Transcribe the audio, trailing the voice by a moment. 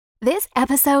This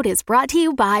episode is brought to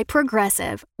you by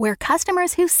Progressive, where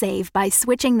customers who save by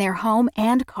switching their home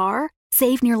and car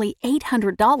save nearly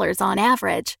 $800 on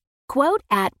average. Quote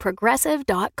at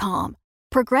Progressive.com.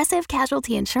 Progressive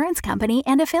Casualty Insurance Company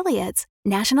and Affiliates.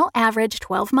 National average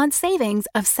 12-month savings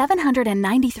of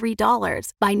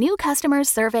 $793 by new customers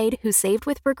surveyed who saved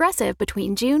with Progressive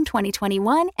between June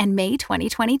 2021 and May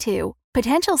 2022.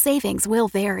 Potential savings will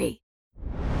vary.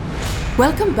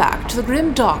 Welcome back to the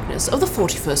grim darkness of the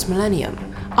 41st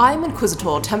millennium. I'm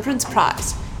Inquisitor Temperance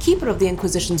Price, keeper of the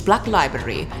Inquisition's Black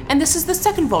Library, and this is the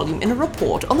second volume in a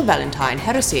report on the Valentine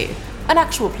Heresy, an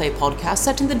actual play podcast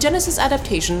set in the Genesis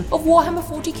adaptation of Warhammer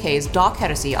 40k's Dark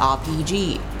Heresy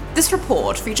RPG. This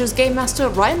report features Game Master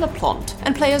Ryan LaPlante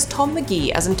and players Tom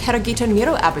McGee as Interrogator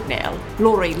Nero Abagnale,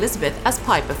 Laura Elizabeth as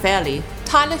Piper Fairley,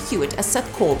 Tyler Hewitt as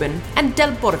Seth Corbin, and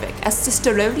Del Borovic as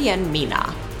Sister Lolienne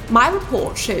Mina. My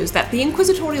report shows that the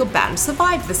Inquisitorial band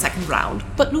survived the second round,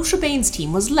 but Lucia Bane's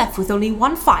team was left with only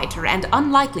one fighter and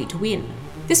unlikely to win.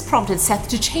 This prompted Seth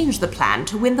to change the plan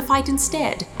to win the fight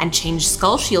instead, and change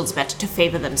Skull Shield's bet to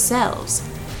favor themselves.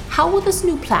 How will this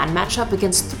new plan match up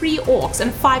against 3 orcs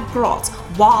and 5 grots,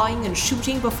 wawing and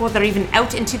shooting before they're even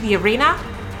out into the arena?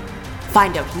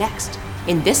 Find out next,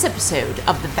 in this episode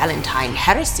of the Valentine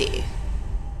Heresy.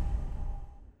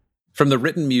 From the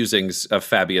written musings of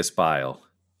Fabius Bile.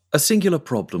 A singular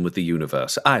problem with the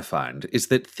universe, I find, is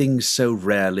that things so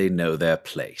rarely know their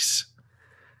place.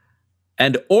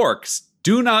 And orcs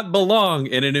do not belong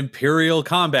in an Imperial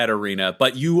combat arena,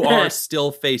 but you are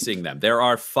still facing them. There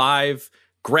are 5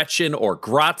 Gretchen, or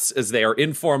Grots as they are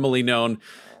informally known,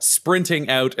 sprinting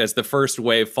out as the first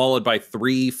wave, followed by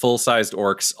 3 full-sized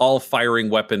orcs, all firing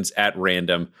weapons at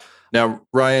random. Now,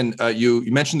 Ryan, you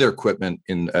mentioned their equipment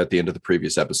at the end of the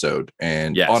previous episode,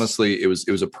 and yes. Honestly, it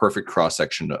was a perfect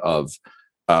cross-section of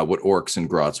what orcs and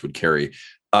grots would carry.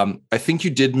 I think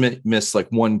you did miss like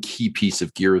one key piece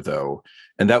of gear, though,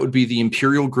 and that would be the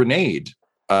Imperial grenade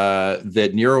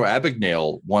that Nero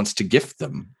Abagnale wants to gift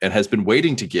them and has been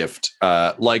waiting to gift,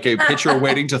 like a pitcher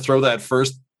waiting to throw that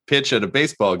first pitch at a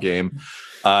baseball game.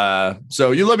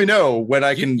 So you let me know when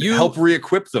I can help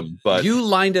re-equip them. But you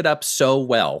lined it up so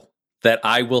well that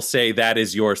I will say that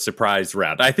is your surprise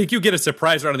round. I think you get a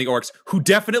surprise round on the orcs, who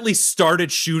definitely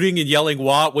started shooting and yelling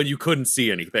 "wah" when you couldn't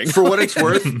see anything. For what it's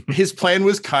worth, his plan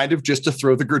was kind of just to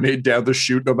throw the grenade down the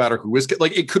chute, no matter who was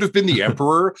like. It could have been the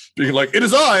Emperor being like, "It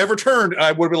is I, I've returned."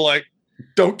 I would have been like,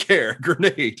 "Don't care,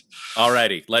 grenade."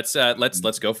 Alrighty, let's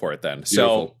go for it then.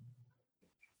 Beautiful.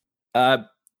 So,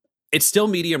 it's still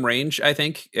medium range. I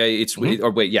think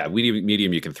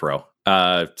medium you can throw.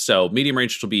 So medium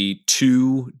range will be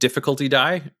 2 difficulty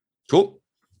die. Cool.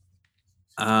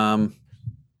 You've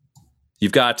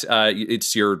got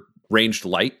it's your ranged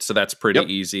light, so that's pretty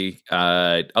easy.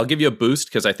 I'll give you a boost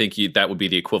because I think that would be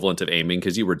the equivalent of aiming,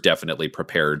 because you were definitely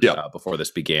prepared before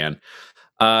this began.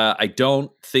 I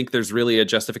don't think there's really a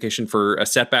justification for a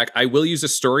setback. I will use a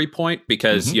story point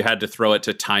because you had to throw it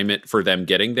to time it for them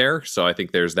getting there. So I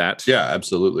think there's that. Yeah,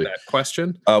 absolutely. That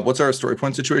question. What's our story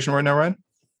point situation right now, Ryan?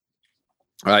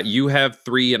 You have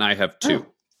 3 and I have 2.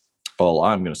 Well,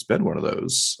 I'm going to spend one of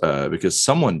those because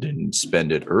someone didn't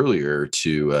spend it earlier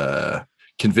to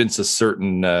convince a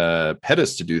certain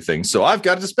Pettis to do things. So I've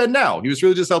got to spend now. He was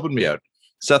really just helping me out.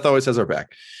 Seth always has our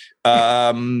back.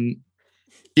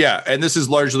 Yeah, and this is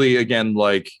largely, again,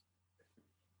 like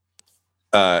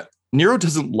Nero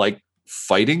doesn't like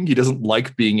fighting. He doesn't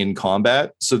like being in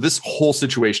combat. So this whole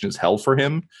situation is hell for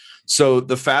him. So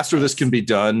the faster this can be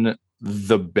done,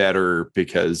 the better,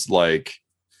 because like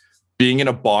being in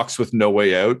a box with no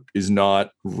way out is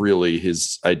not really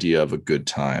his idea of a good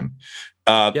time.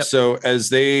 So as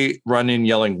they run in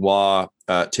yelling "wah,"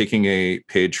 taking a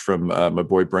page from my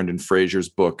boy Brendan Fraser's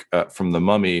book from The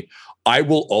Mummy, I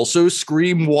will also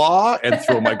scream "wah" and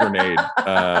throw my grenade.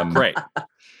 Great.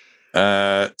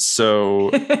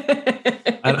 So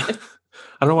I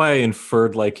don't know why I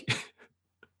inferred like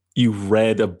you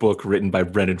read a book written by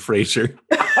Brendan Fraser.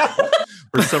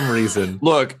 For some reason.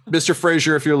 Look, Mr.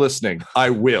 Fraser, if you're listening,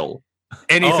 I will.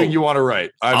 Anything you want to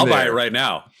write, I'll buy it right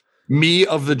now. Me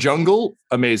of the Jungle,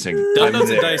 amazing. Donuts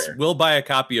and Dice will buy a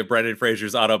copy of Brendan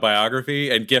Fraser's autobiography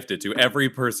and gift it to every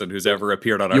person who's ever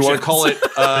appeared on our show. You want to call it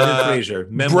Brendan Fraser,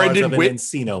 Memoirs of an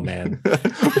Encino Man.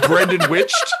 Brendan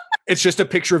Witched. It's just a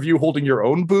picture of you holding your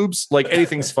own boobs. Like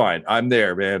anything's fine. I'm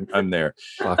there, man. I'm there.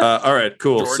 All right,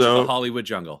 cool. George so the Hollywood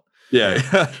Jungle.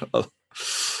 Yeah.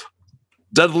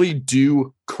 Dudley,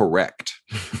 do correct.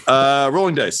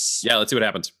 Rolling dice. Yeah, let's see what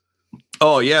happens.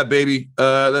 Oh, yeah, baby.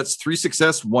 That's 3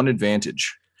 success, 1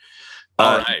 advantage.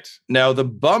 All right. Now, the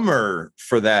bummer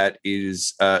for that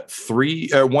is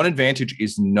one advantage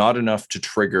is not enough to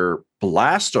trigger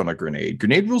blast on a grenade.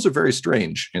 Grenade rules are very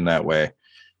strange in that way.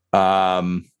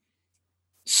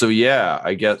 So yeah,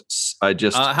 I guess I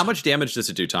just... how much damage does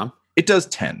it do, Tom? It does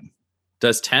 10.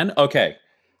 Does 10? Okay.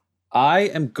 I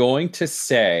am going to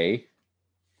say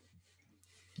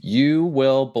you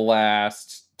will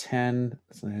blast 10...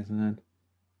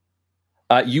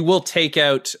 you will take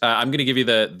out, I'm going to give you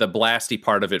the blasty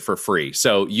part of it for free.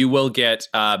 So you will get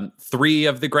 3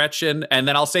 of the Gretchen, and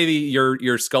then I'll say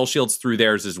your skull shields through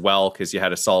theirs as well, because you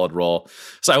had a solid roll.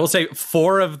 So I will say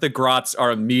 4 of the grots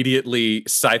are immediately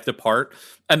scythed apart,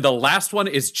 and the last one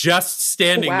is just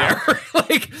standing there.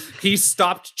 Like, he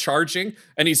stopped charging,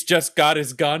 and he's just got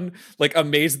his gun, like,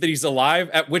 amazed that he's alive,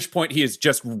 at which point he is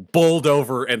just bowled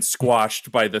over and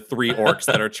squashed by the 3 orcs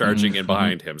that are charging in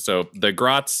behind him. So the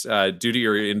grots, due to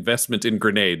your investment in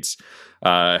grenades,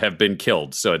 have been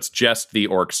killed. So it's just the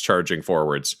orcs charging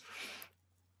forwards.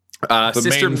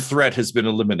 The main threat has been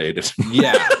eliminated.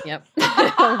 Yeah. Yep.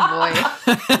 Oh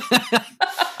boy.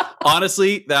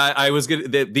 Honestly, I was gonna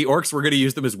the orcs were gonna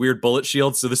use them as weird bullet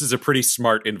shields, so this is a pretty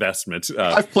smart investment.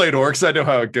 I've played orcs. I know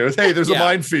how it goes. Hey, there's a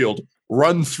minefield.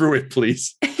 Run through it,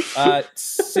 please.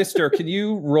 Sister, can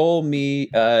you roll me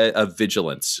a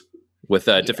vigilance with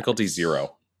difficulty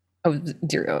 0? Oh,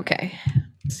 0. Okay.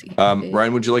 Let's see.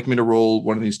 Ryan, would you like me to roll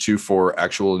one of these 2 for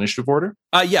actual initiative order?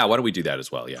 Yeah, why don't we do that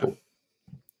as well? Yeah. Cool.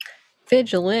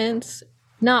 Vigilance,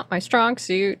 not my strong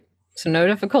suit, so no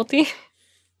difficulty.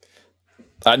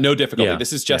 No difficulty. Yeah,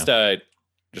 This is just a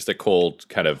cold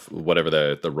kind of whatever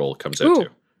the roll comes out to.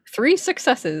 3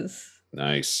 successes.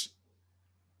 Nice.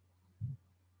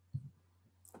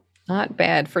 Not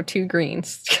bad for 2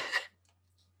 greens.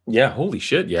 Yeah, holy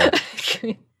shit, yeah.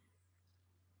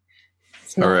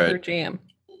 It's not All right. their jam.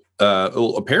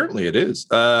 Well, apparently it is.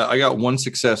 I got 1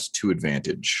 success, 2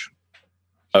 advantage.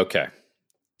 Okay.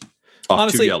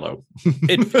 Honestly, 2 yellow.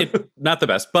 it not the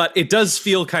best, but it does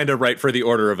feel kind of right for the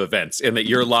order of events in that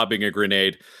you're lobbing a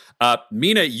grenade.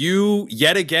 Mina, you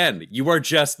are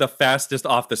just the fastest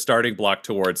off the starting block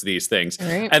towards these things.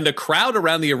 Right. And the crowd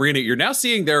around the arena, you're now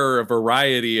seeing there are a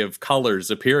variety of colors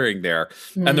appearing there.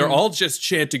 And they're all just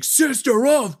chanting, "Sister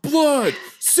of Blood!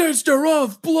 Sister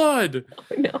of Blood!"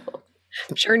 Oh, no.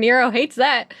 I'm sure Nero hates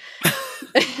that.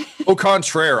 Au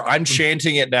contraire, I'm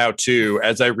chanting it now too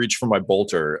as I reach for my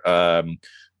bolter.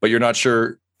 But you're not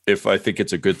sure if I think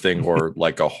it's a good thing or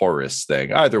like a Horus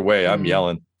thing. Either way, I'm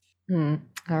yelling. All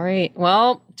right.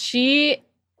 Well, she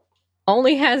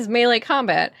only has melee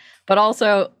combat, but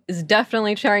also is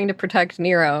definitely trying to protect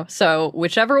Nero. So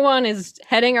whichever one is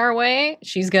heading our way,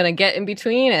 she's going to get in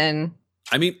between and...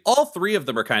 I mean, all 3 of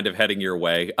them are kind of heading your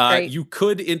way. Right. You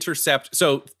could intercept.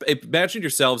 So imagine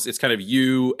yourselves, it's kind of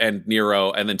you and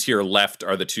Nero, and then to your left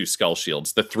are the 2 skull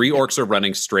shields. The 3 orcs are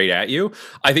running straight at you.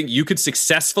 I think you could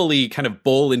successfully kind of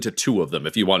bowl into 2 of them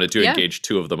if you wanted to engage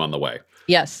 2 of them on the way.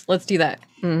 Yes, let's do that.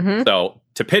 Mm-hmm. So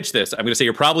to pitch this, I'm going to say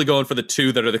you're probably going for the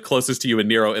 2 that are the closest to you and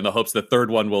Nero in the hopes the 3rd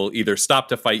one will either stop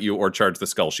to fight you or charge the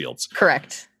skull shields.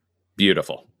 Correct.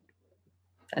 Beautiful.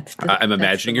 I'm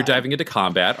imagining you're diving into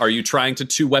combat. Are you trying to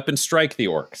 2-weapon strike the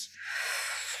orcs?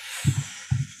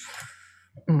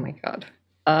 Oh my god.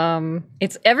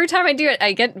 It's every time I do it,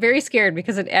 I get very scared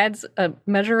because it adds a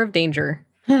measure of danger.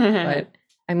 But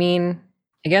I mean,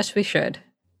 I guess we should.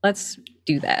 Let's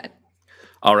do that.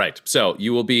 All right. So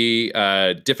you will be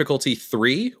difficulty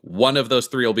 3. One of those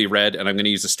 3 will be red, and I'm going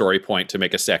to use a story point to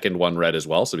make a second one red as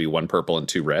well. So it'll be 1 purple and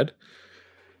 2 red.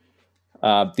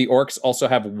 The orcs also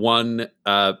have 1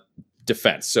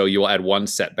 defense, so you will add 1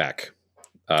 setback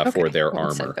for their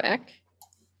armor. Setback.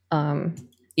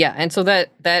 Yeah, and so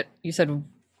that you said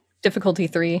difficulty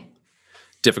 3.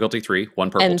 Difficulty 3,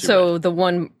 1 purple, and 2 so red. The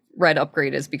 1 red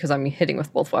upgrade is because I'm hitting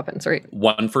with both weapons, right?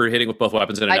 1 for hitting with both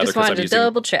weapons, and I another just because wanted I'm to using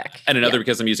double check, and another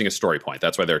because I'm using a story point.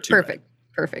 That's why there are 2. Perfect.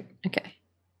 Perfect. Okay.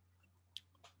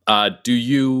 Do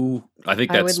you? I think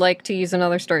I would like to use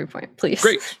another story point, please.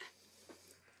 Great.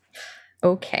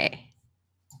 Okay.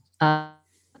 I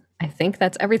think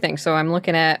that's everything. So I'm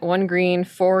looking at 1 green,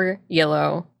 4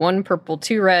 yellow, 1 purple,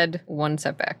 2 red, 1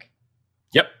 setback.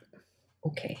 Yep.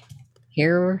 Okay.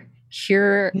 Here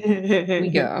we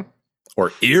go. Or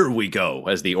here we go,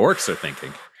 as the orcs are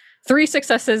thinking. 3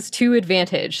 successes, 2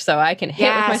 advantage. So I can hit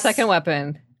with my second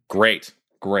weapon. Great.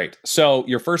 So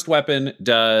your first weapon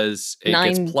gets +3,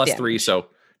 damage. so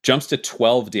jumps to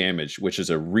 12 damage, which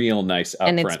is a real nice upfront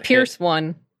and it's Pierce hit.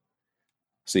 1.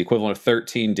 So the equivalent of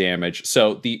 13 damage.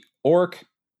 So the orc,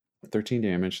 13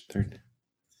 damage.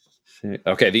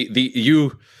 Okay,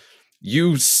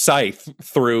 you scythe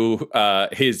through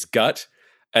his gut,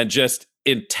 and just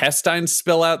intestines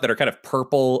spill out that are kind of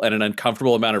purple and an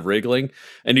uncomfortable amount of wriggling.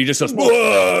 And he just goes,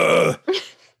 "Whoa!"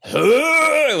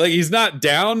 Like he's not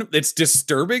down. It's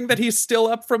disturbing that he's still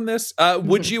up from this.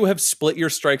 Would you have split your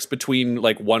strikes between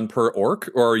like one per orc,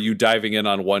 or are you diving in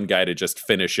on one guy to just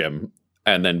finish him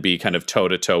and then be kind of toe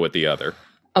to toe with the other?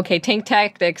 Okay, tank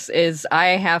tactics is I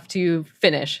have to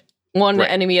finish one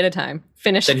enemy at a time.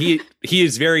 Finish. And he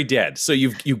is very dead. So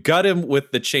you got him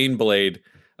with the chain blade,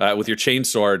 with your chain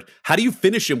sword. How do you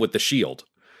finish him with the shield?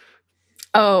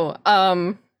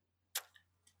 So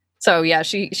yeah,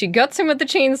 she guts him with the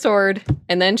chain sword,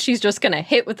 and then she's just gonna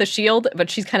hit with the shield, but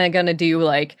she's kind of gonna do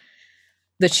like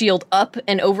the shield up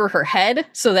and over her head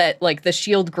so that like the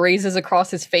shield grazes across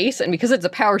his face, and because it's a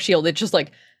power shield, it just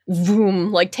like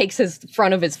boom, like takes his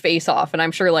front of his face off, and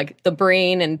I'm sure like the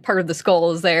brain and part of the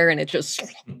skull is there, and it just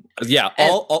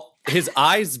all his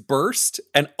eyes burst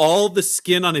and all the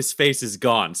skin on his face is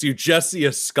gone, so you just see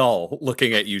a skull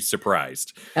looking at you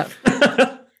surprised.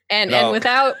 And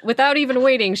without even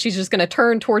waiting, she's just gonna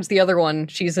turn towards the other one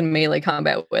she's in melee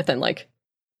combat with, and like,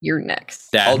 you're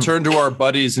next. I'll turn to our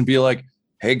buddies and be like,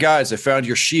 "Hey guys, I found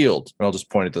your shield." And I'll just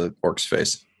point at the orc's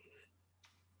face.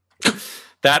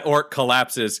 That orc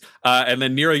collapses, and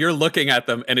then Nero, you're looking at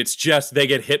them, and it's just they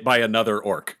get hit by another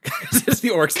orc. It's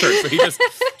the orc's turn, so he just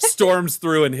storms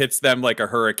through and hits them like a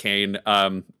hurricane.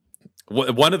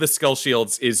 One of the skull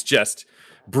shields is just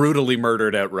brutally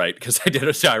murdered outright because I did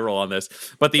a die roll on this,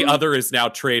 but the other is now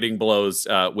trading blows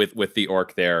with the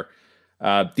orc there.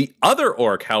 The other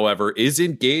orc, however, is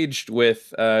engaged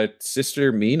with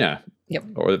Sister Mina,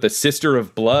 or the Sister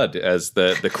of Blood, as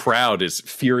the crowd is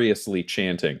furiously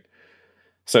chanting.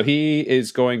 So he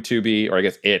is going to be, or I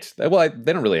guess it. Well,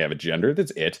 they don't really have a gender.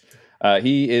 That's it.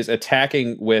 He is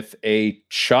attacking with a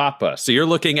choppa. So you're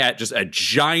looking at just a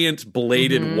giant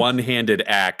bladed one-handed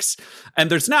axe. And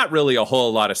there's not really a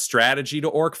whole lot of strategy to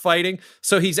orc fighting.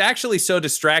 So he's actually so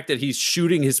distracted, he's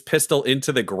shooting his pistol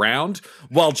into the ground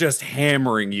while just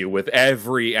hammering you with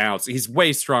every ounce. He's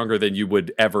way stronger than you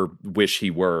would ever wish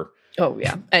he were. Oh,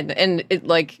 yeah. And it,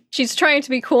 like, she's trying to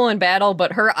be cool in battle,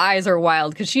 but her eyes are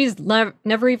wild because she's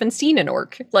never even seen an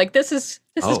orc. Like, this is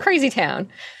Crazy Town.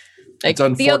 Like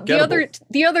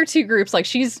the other two groups, like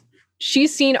she's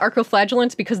seen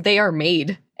arcoflagellants because they are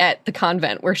made at the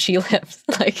convent where she lives.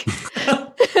 Like,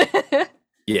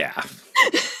 yeah.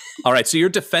 All right, so your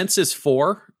defense is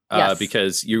 4 yes.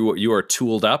 Because you are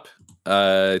tooled up.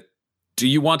 Do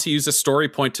you want to use a story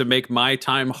point to make my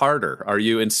time harder? Are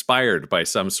you inspired by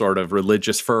some sort of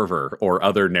religious fervor or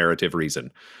other narrative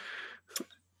reason?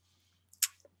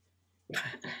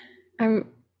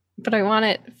 But I want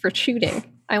it for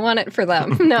shooting. I want it for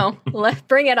them. No,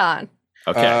 bring it on.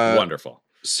 Okay, wonderful.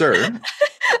 Sir,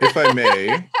 if I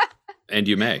may. And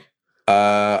you may.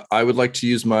 I would like to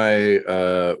use my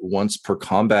once per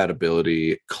combat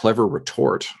ability, Clever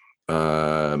Retort.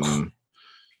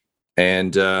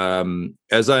 And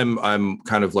as I'm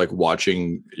kind of like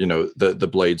watching, the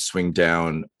blade swing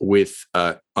down with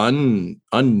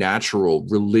unnatural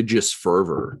religious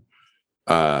fervor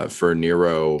for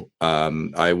Nero,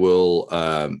 I will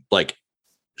like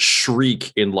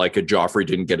shriek in like a Joffrey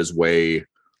didn't get his way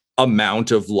amount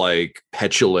of like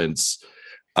petulance.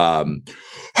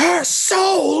 Her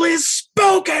soul is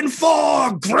spoken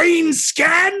for,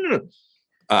 Greenskin.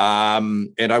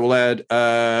 And I will add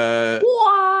I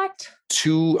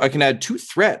can add 2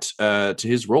 threat to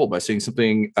his roll by saying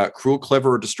something cruel,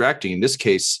 clever, or distracting. In this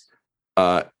case,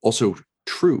 also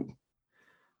true.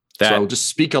 So I will just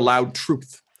speak a loud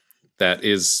truth. That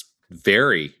is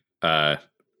very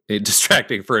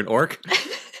distracting for an orc.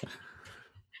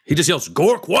 He just yells,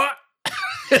 "Gork, what?"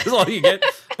 That's all you get.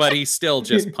 But he's still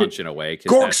just punching away.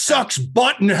 Gork sucks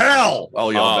butt in hell.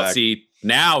 I'll yell back. See,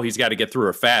 now he's got to get through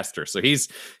her faster. So he's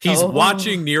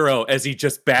watching Nero as he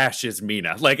just bashes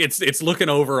Mina. Like it's looking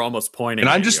over, almost pointing. And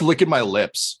I'm just licking my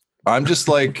lips. I'm just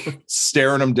like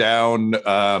staring him down.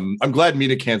 I'm glad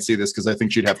Mina can't see this because I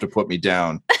think she'd have to put me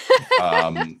down.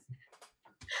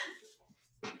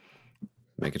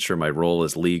 Making sure my roll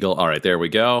is legal. All right, there we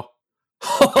go.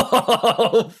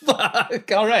 Oh,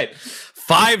 fuck. All right.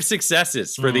 5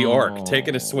 successes for the orc,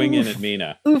 taking a swing in at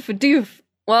Mina. Oof a doof.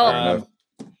 Well,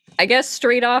 I guess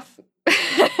straight off,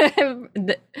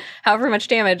 however much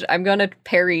damage, I'm going to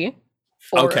parry.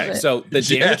 Okay, so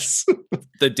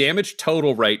the damage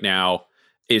total right now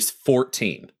is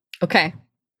 14. Okay.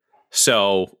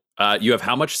 So you have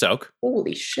how much soak?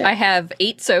 Holy shit. I have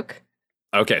 8 soak.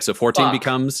 Okay, so 14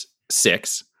 becomes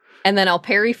 6. And then I'll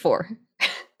parry 4.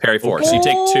 Parry 4. So you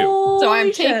take 2. So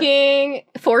I'm taking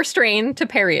 4 strain to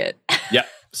parry it. Yep.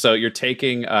 So you're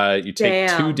taking 2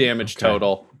 damage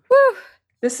total. Woo.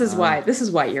 This is why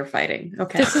you're fighting.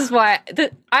 Okay. This is why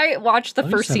I watched the Let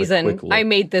me first just have a season. quick look. I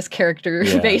made this character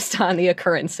Yeah. based on the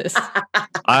occurrences.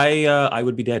 I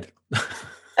would be dead.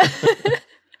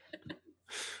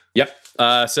 Yep.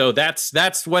 So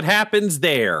that's what happens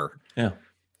there. Yeah.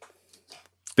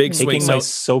 Big swing. Taking my So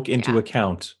soak into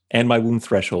account and my wound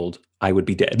threshold, I would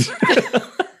be dead.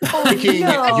 Taking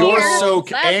no. your Here, soak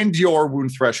that's- and your wound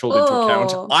threshold into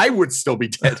account, Oh. I would still be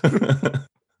dead.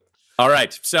 all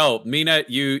right. So Mina,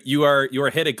 you are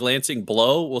hit a glancing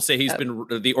blow. We'll say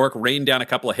the orc rained down a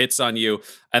couple of hits on you,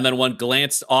 and then one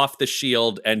glanced off the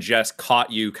shield and just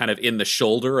caught you kind of in the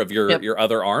shoulder of your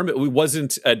other arm. It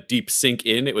wasn't a deep sink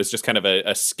in. It was just kind of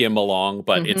a skim along,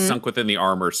 but it sunk within the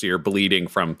armor, so you're bleeding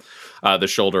from the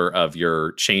shoulder of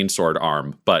your chainsword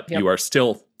arm. But you are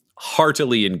still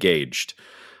heartily engaged.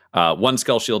 One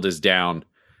skull shield is down.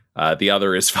 The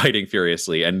other is fighting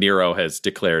furiously, and Nero has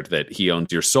declared that he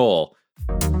owns your soul.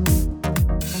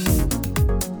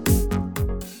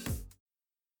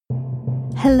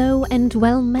 Hello and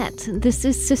well met. This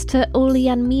is Sister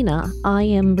Oleanmina. I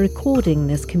am recording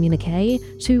this communique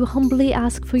to humbly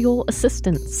ask for your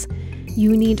assistance.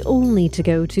 You need only to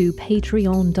go to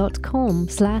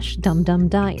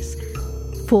patreon.com/dumdumdice.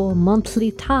 For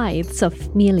monthly tithes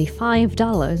of merely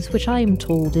 $5, which I am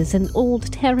told is an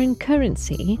old Terran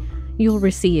currency, you'll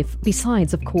receive,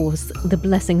 besides of course, the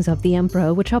blessings of the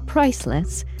Emperor, which are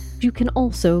priceless. You can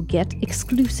also get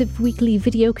exclusive weekly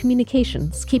video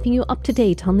communications, keeping you up to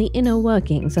date on the inner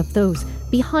workings of those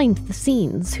behind the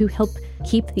scenes who help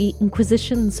keep the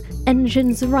Inquisition's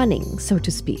engines running, so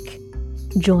to speak.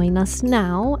 Join us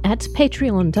now at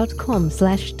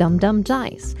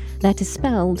patreon.com/dumdumdice. That is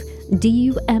spelled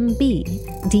DUMBDICE.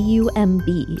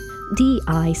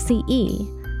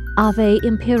 Ave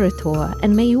Imperator,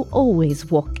 and may you always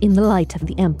walk in the light of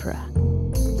the Emperor.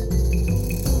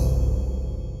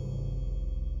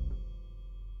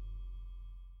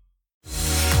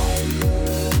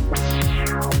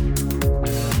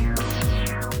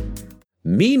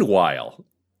 Meanwhile,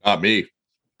 Not me.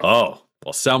 oh,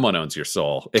 well, someone owns your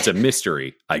soul. It's a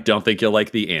mystery. I don't think you'll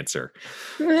like the answer.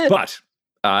 But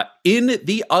in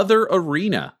the other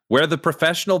arena, where the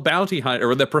professional bounty hunter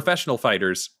or the professional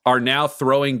fighters are now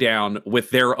throwing down with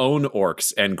their own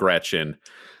orcs and Gretchen,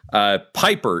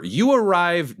 Piper, you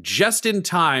arrive just in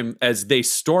time as they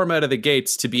storm out of the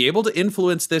gates to be able to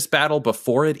influence this battle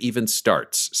before it even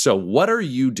starts. So what are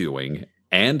you doing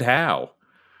and how?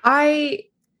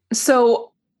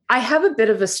 So I have a bit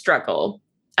of a struggle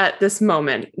at this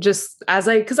moment, just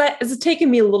because it's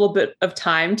taken me a little bit of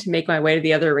time to make my way to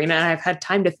the other arena. And I've had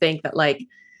time to think that, like,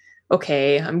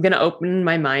 okay, I'm going to open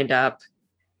my mind up.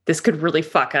 This could really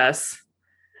fuck us.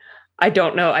 I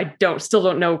don't know. Still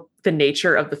don't know the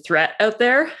nature of the threat out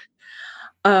there.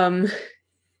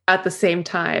 At the same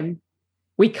time,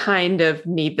 we kind of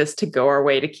need this to go our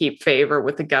way to keep favor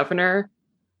with the governor.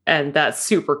 And that's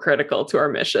super critical to our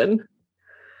mission.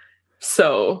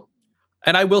 So,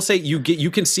 and I will say you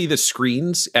can see the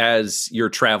screens as you're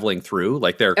traveling through,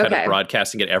 like they're kind of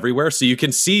broadcasting it everywhere. So you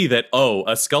can see that,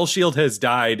 a skull shield has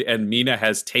died and Mina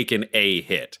has taken a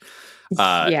hit.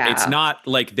 It's not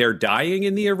like they're dying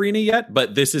in the arena yet,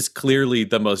 but this is clearly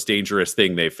the most dangerous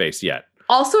thing they've faced yet.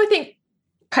 Also, I think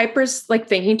Piper's like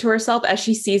thinking to herself as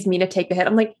she sees Mina take the hit.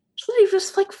 I'm like, she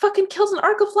just like fucking kills an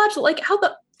Arcoflagellate.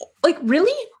 Like,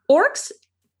 really? Orcs?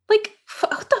 Like,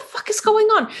 what the fuck is going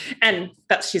on? And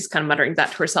she's kind of muttering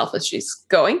that to herself as she's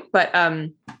going. But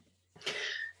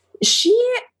she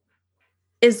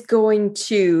is going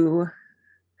to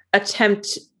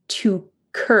attempt to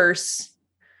curse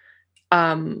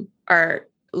our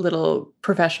little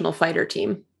professional fighter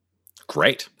team.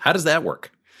 Great. How does that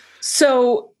work?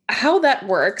 So how that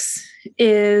works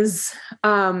is...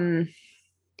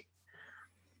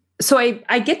 So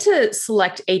I get to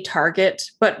select a target,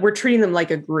 but we're treating them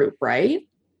like a group, right?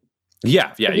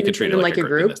 Yeah, you can treat it like a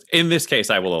group. In this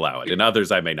case, I will allow it. In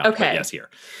others, I may not. Okay. But yes,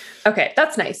 here. Okay,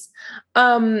 that's nice.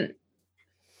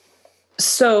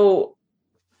 So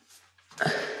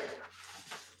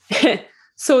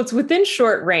it's within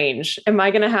short range. Am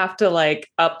I going to have to like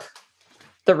up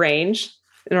the range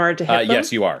in order to hit them?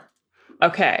 Yes, you are.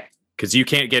 Okay. Because you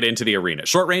can't get into the arena.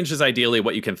 Short range is ideally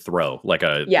what you can throw, like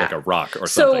a rock or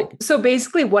something. So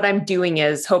basically what I'm doing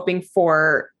is hoping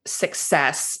for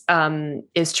success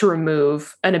is to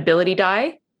remove an ability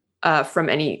die from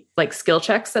any like skill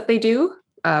checks that they do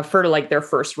for like their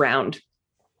first round.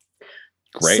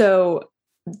 Great. So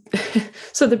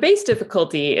the base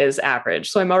difficulty is average.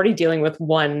 So I'm already dealing with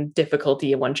one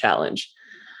difficulty and one challenge.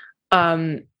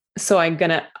 So I'm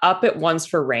going to up it once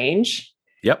for range.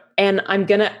 Yep. And I'm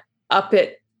going to up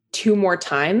it 2 more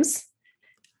times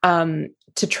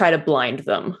to try to blind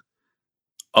them.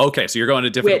 Okay, so you're going to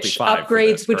difficulty Which 5.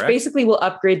 upgrades, which correct? basically will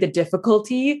upgrade the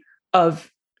difficulty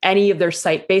of any of their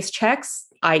site-based checks,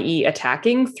 i.e.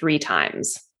 attacking, 3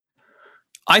 times.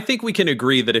 I think we can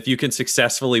agree that if you can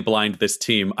successfully blind this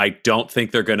team, I don't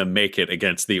think they're going to make it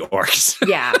against the orcs.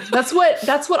 Yeah, that's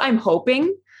what I'm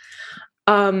hoping.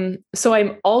 So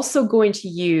I'm also going to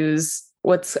use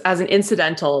what's as an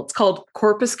incidental. It's called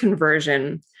corpus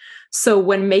conversion. So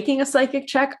when making a psychic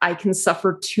check, I can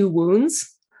suffer 2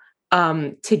 wounds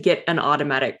to get an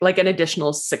automatic, like an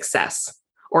additional success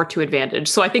or 2 advantage.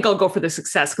 So I think I'll go for the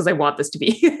success because I want this to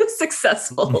be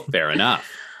successful. Fair enough.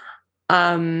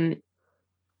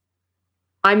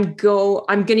 I'm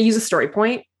going to use a story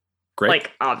point. Great.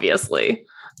 Like, obviously.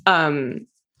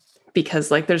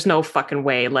 Because like, there's no fucking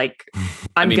way. Like,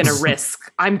 I'm going to risk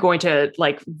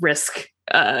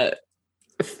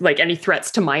like any threats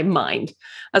to my mind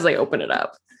as I open it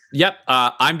up. Yep.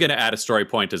 I'm going to add a story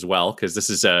point as well, because this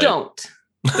is Don't.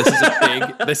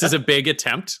 This is a big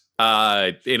attempt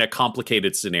in a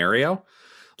complicated scenario.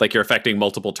 Like you're affecting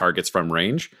multiple targets from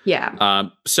range. Yeah.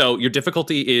 So your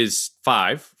difficulty is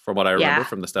 5, from what I remember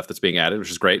from the stuff that's being added,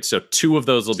 which is great. So 2 of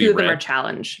those will be red. 2 of them are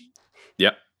challenge.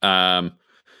 Yep. I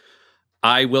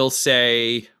will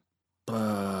say,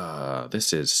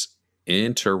 this is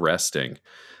interesting.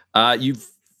 I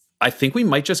think we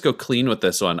might just go clean with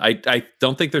this one. I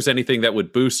don't think there's anything that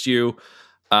would boost you.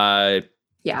 Yeah.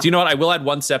 Do you know what? I will add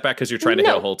 1 setback because you're trying to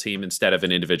hit a whole team instead of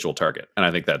an individual target. And I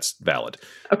think that's valid.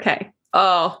 Okay.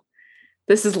 Oh,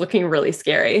 this is looking really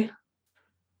scary.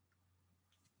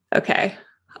 Okay.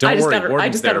 Don't worry. I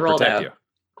just got to roll though.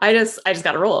 I just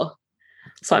got to roll.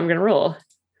 So I'm going to roll.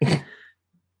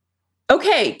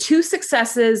 Okay. 2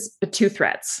 successes, 2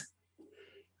 threats.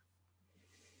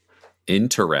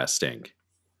 Interesting.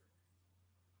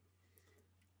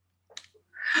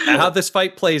 How this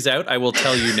fight plays out, I will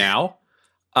tell you now.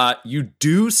 You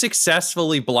do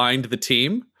successfully blind the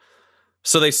team,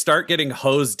 so they start getting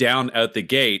hosed down out the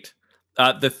gate.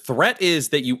 The threat is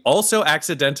that you also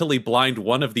accidentally blind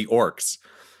one of the orcs.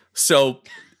 So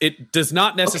it does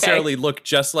not necessarily look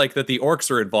just like that the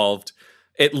orcs are involved.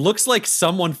 It looks like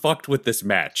someone fucked with this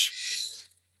match.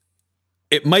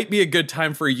 It might be a good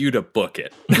time for you to book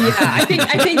it. Yeah, I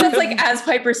think that's like, as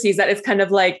Piper sees that, it's kind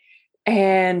of like,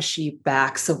 and she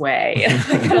backs away.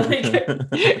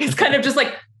 It's kind of just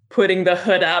like putting the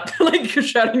hood up, like you're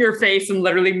shutting your face and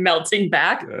literally melting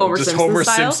back over just Simpson Homer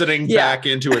style. Simpsoning back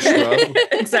into a shrub.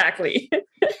 Exactly.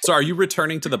 So are you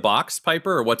returning to the box,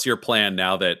 Piper, or what's your plan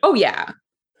now that... Oh, yeah.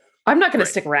 I'm not going to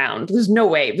stick around. There's no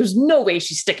way. There's no way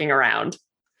she's sticking around.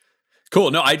 Cool.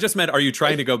 No, I just meant, are you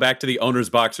trying to go back to the owner's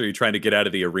box or are you trying to get out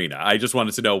of the arena? I just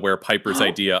wanted to know where Piper's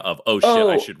idea of, oh shit,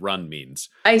 I should run means.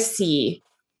 I see.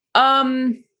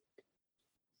 No,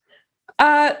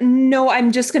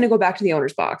 I'm just going to go back to the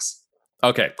owner's box.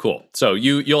 Okay, cool. So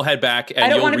you'll head back and I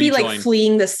don't want to be rejoin. like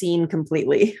fleeing the scene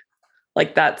completely.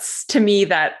 Like that's, to me,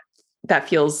 that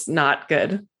feels not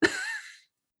good.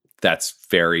 That's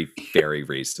very, very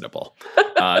reasonable.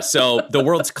 So the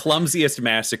world's clumsiest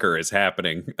massacre is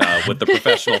happening with the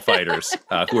professional fighters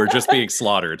who are just being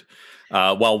slaughtered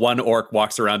while one orc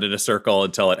walks around in a circle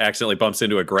until it accidentally bumps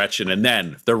into a Gretchen. And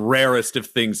then the rarest of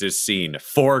things is seen.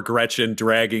 4 Gretchen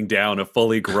dragging down a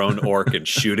fully grown orc and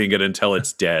shooting it until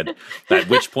it's dead. At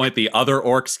which point the other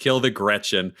orcs kill the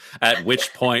Gretchen. At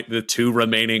which point the 2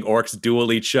 remaining orcs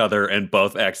duel each other and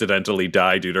both accidentally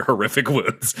die due to horrific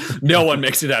wounds. No one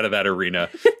makes it out of that arena.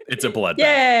 It's a bloodbath.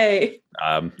 Yay!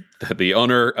 The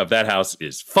owner of that house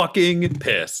is fucking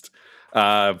pissed.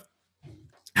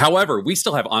 However, we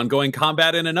still have ongoing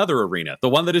combat in another arena, the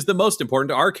one that is the most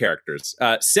important to our characters.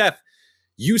 Seth,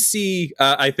 you see,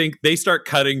 I think they start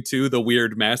cutting to the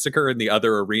weird massacre in the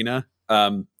other arena.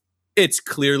 It's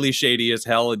clearly shady as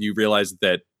hell, and you realize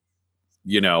that,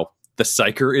 the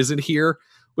psyker isn't here,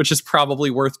 which is probably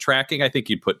worth tracking. I think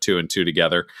you'd put 2 and 2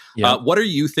 together. Yeah. What are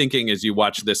you thinking as you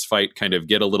watch this fight kind of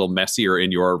get a little messier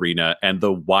in your arena and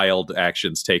the wild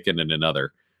actions taken in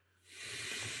another?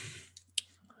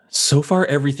 So far,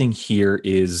 everything here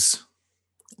is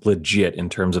legit in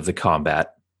terms of the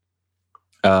combat.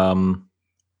 Would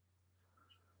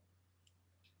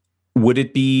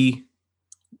it be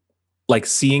like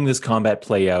seeing this combat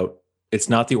play out? It's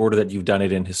not the order that you've done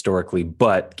it in historically,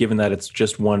 but given that it's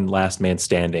just one last man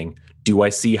standing, do I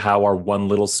see how our one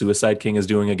little Suicide King is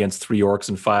doing against 3 orcs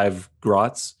and 5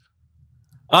 grots?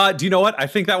 Do you know what? I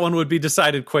think that one would be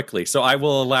decided quickly. So I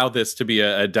will allow this to be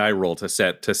a die roll to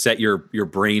set your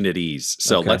brain at ease.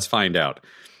 So let's find out.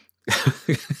 All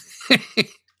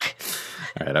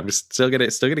right, I'm just still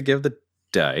gonna give the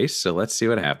dice, so let's see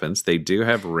what happens. They do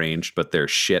have ranged, but they're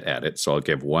shit at it, so I'll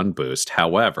give 1 boost.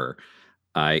 However,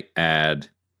 I add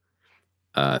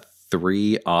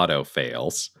 3 auto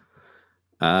fails,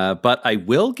 but I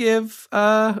will give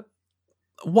 1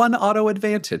 auto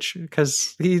advantage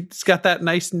because he's got that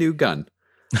nice new gun.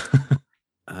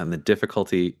 And the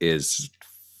difficulty is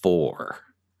 4.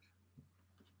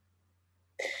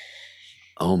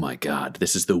 Oh my god,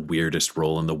 this is the weirdest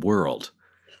roll in the world.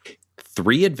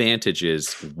 3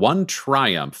 advantages, 1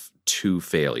 triumph, 2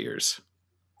 failures.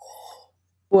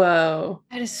 Whoa.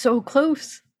 That is so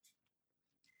close.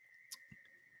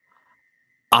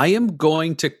 I am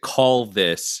going to call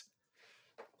this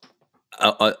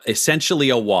essentially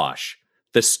a wash.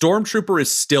 The Stormtrooper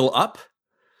is still up.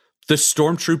 The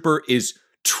Stormtrooper is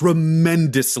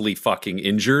tremendously fucking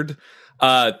injured.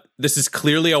 This is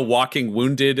clearly a walking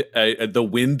wounded. The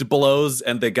wind blows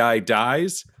and the guy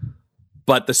dies.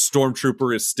 But the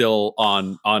Stormtrooper is still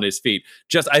on his feet.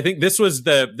 I think this was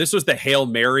the Hail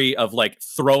Mary of like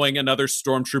throwing another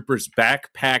Stormtrooper's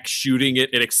backpack, shooting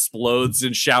it, it explodes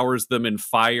and showers them in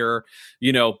fire,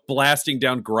 blasting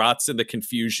down grots in the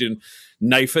confusion,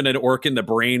 knifing an orc in the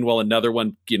brain while another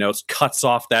one, cuts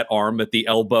off that arm at the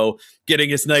elbow, getting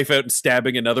his knife out and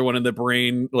stabbing another one in the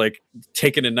brain, like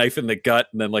taking a knife in the gut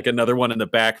and then like another one in the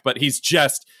back. But he's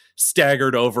just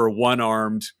staggered over,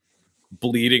 one-armed,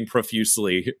 bleeding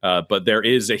profusely, but there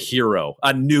is a hero,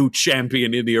 a new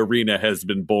champion in the arena has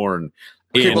been born.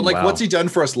 Okay, but what's he done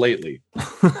for us lately?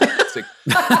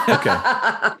 Okay.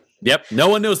 Yep, no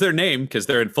one knows their name because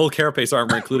they're in full carapace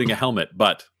armor, including a helmet.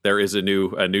 But there is a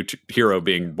new hero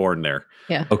being born there.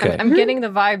 Yeah. Okay. I'm getting the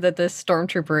vibe that this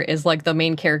Stormtrooper is like the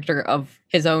main character of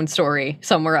his own story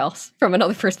somewhere else from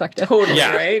another perspective. Totally,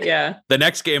 Yeah. right? Yeah. The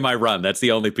next game I run, that's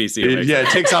the only PC. It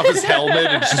takes off his helmet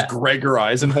and it's just Gregor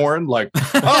Eisenhorn.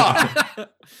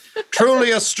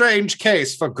 Truly a strange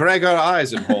case for Gregor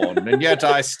Eisenhorn, and yet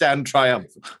I stand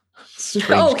triumphant.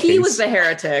 He was the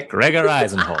heretic. Gregor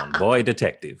Eisenhorn, boy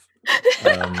detective.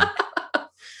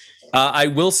 I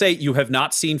will say you have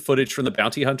not seen footage from the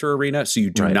Bounty Hunter arena, so you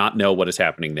do not know what is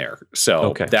happening there.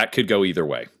 So that could go either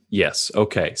way. Yes.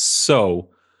 Okay. So,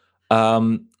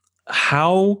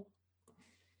 how?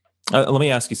 Let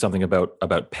me ask you something about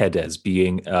Pedez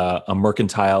being a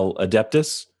mercantile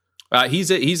adeptus.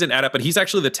 He's an adept, but he's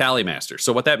actually the tally master.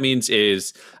 So what that means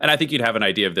is, and I think you'd have an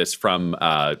idea of this from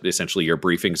essentially your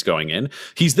briefings going in,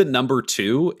 he's the number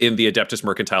 2 in the Adeptus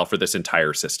Mercantile for this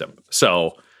entire system.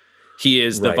 So he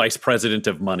is the vice president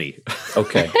of money.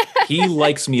 Okay. He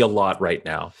likes me a lot right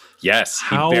now. Yes,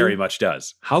 he very much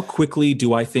does. How quickly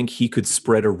do I think he could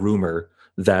spread a rumor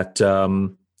that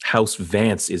House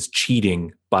Vance is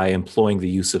cheating by employing the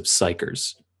use of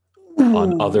psychers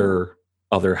on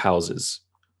other houses?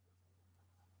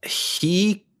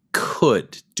 He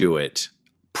could do it.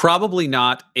 Probably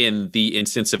not in the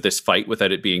instance of this fight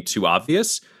without it being too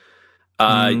obvious.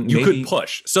 You could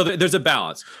push. So there's a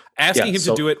balance. Asking him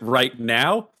to do it right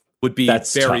now would be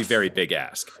very, very big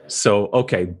ask. So,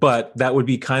 okay. But that would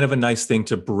be kind of a nice thing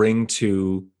to bring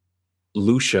to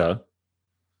Lucia,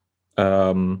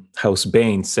 House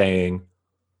Bane, saying,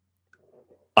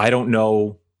 I don't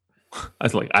know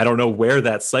where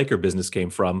that psyker business came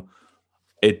from.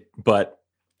 But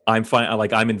I'm fine.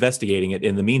 I'm investigating it.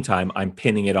 In the meantime, I'm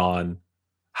pinning it on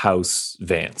House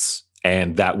Vance,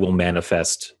 and that will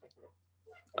manifest,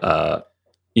 in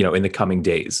the coming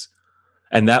days.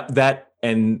 And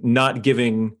and not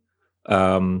giving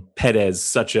Pedez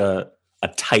such a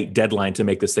tight deadline to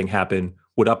make this thing happen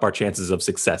would up our chances of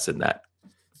success in that.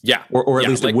 Yeah, or at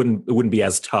least it wouldn't be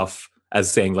as tough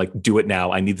as saying do it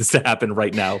now. I need this to happen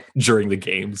right now during the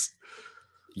games.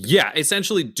 Yeah,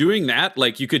 essentially doing that,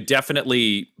 you could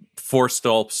definitely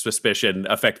forestall suspicion,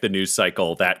 affect the news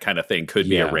cycle, that kind of thing could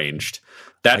be arranged.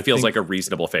 That feels like a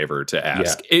reasonable favor to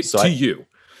ask you.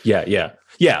 Yeah.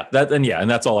 And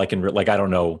that's all I can, I don't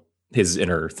know his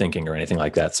inner thinking or anything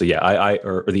like that. So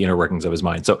or the inner workings of his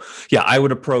mind. So I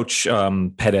would approach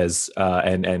Pedez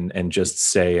and just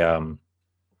say,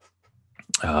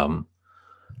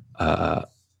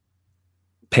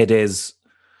 Pedez,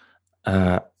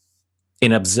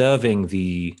 in observing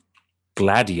the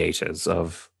gladiators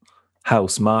of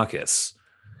House Marcus,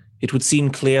 it would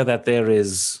seem clear that there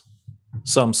is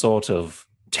some sort of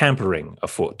tampering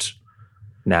afoot.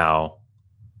 Now,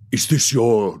 is this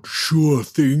your sure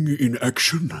thing in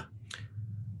action?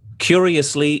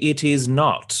 Curiously, it is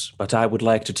not, but I would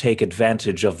like to take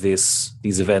advantage of these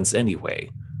events anyway.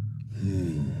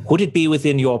 Would it be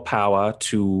within your power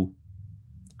to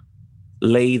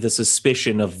lay the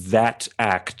suspicion of that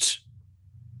act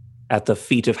at the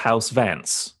feet of House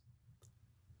Vance?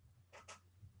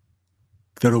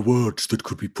 There are words that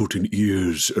could be put in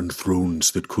ears and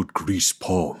thrones that could grease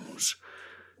palms.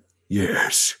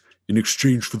 Yes, in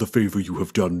exchange for the favor you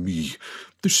have done me,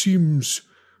 this seems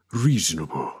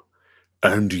reasonable.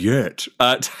 And yet...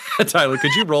 Tyler,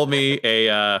 could you roll me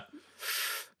a...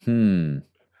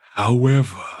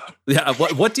 However... Yeah,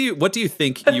 what do you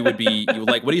think you would be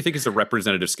like? What do you think is a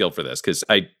representative skill for this? Because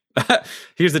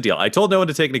here's the deal. I told no one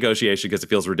to take negotiation because it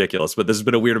feels ridiculous, but this has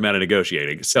been a weird amount of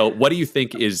negotiating. So, what do you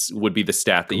think would be the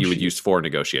stat that you would use for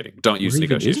negotiating? Don't use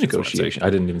negotiation. Negotiation. I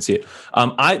didn't even see it.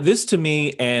 This to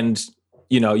me, and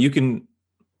you can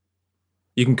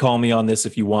call me on this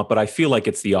if you want, but I feel like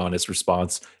it's the honest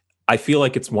response. I feel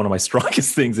like it's one of my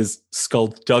strongest things is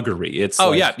skullduggery. It's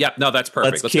no, that's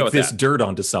perfect. Let's kick this dirt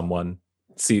onto someone.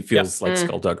 See, it feels like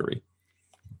skullduggery.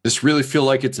 Just really feel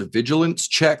like it's a vigilance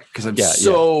check because I'm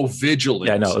so vigilant.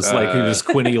 Yeah, I know. It's like you're just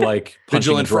Quinny, like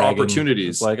vigilant for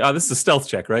opportunities. It's like, this is a stealth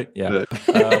check, right? Yeah.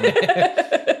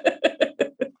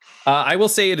 I will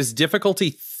say it is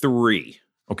difficulty 3.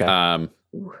 Okay.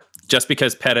 Just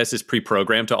because Pettis is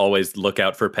pre-programmed to always look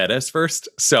out for Pettis first.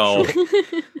 So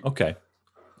okay.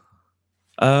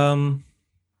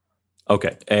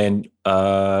 Okay, and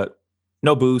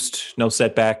no boost, no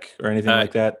setback or anything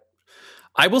like that.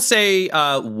 I will say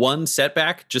one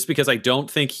setback, just because I don't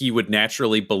think he would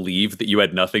naturally believe that you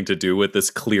had nothing to do with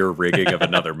this clear rigging of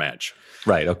another match.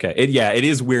 Right. Okay. It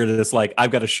is weird. It's like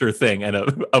I've got a sure thing, and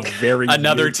a very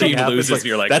another team loses. Like,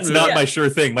 you're like, that's not my sure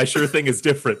thing. My sure thing is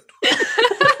different.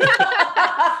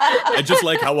 I just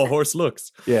like how a horse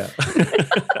looks. Yeah.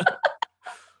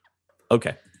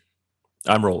 Okay.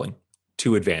 I'm rolling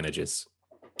 2 advantages.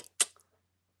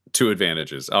 2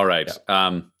 advantages. All right.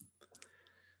 Yeah.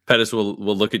 Pettis will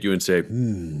look at you and say,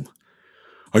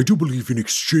 I do believe in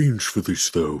exchange for this,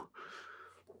 though,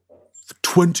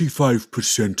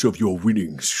 25% of your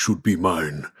winnings should be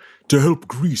mine to help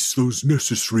grease those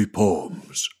necessary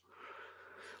palms.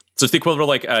 So it's the equivalent of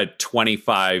like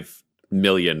 25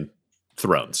 million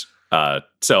thrones.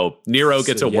 So Nero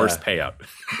gets a worse payout.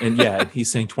 And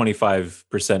he's saying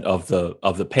 25% of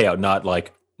the payout, not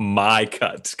like my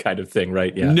cut kind of thing,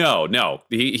 right? Yeah. No.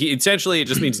 He essentially, it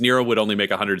just means Nero would only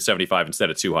make 175 instead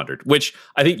of 200, which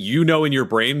I think in your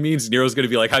brain means Nero's going to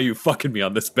be like, how you fucking me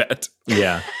on this bet?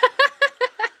 Yeah.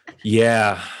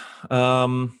 Yeah.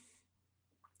 Well,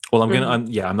 I'm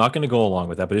not going to go along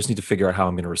with that, but I just need to figure out how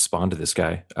I'm going to respond to this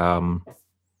guy.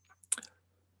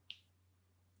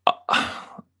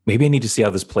 Maybe I need to see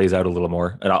how this plays out a little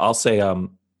more. And I'll say,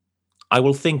 I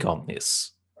will think on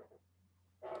this.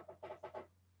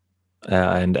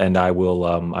 And I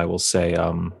will say,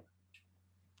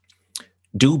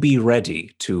 do be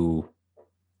ready to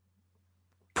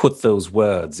put those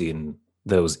words in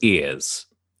those ears.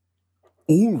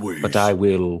 Always. But I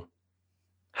will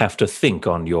have to think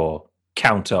on your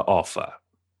counter offer.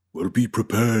 Well, be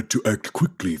prepared to act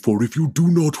quickly, for if you do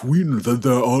not win, then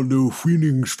there are no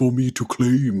winnings for me to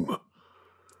claim.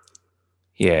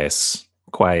 Yes,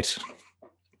 quite.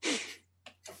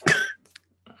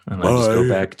 And I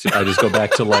just go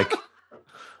back to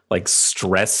like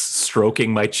stress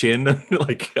stroking my chin.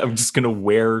 Like I'm just gonna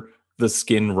wear the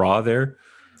skin raw there.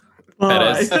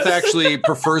 Seth actually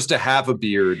prefers to have a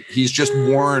beard. He's just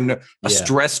worn a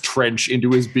stress trench into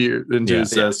his beard, into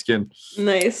his skin.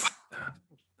 Nice.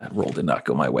 That roll did not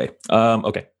go my way.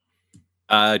 Okay.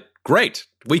 Great.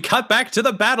 We cut back to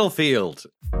the battlefield.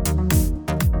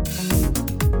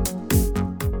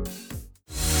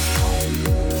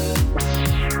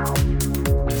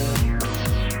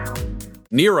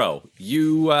 Nero,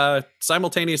 you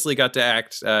simultaneously got to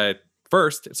act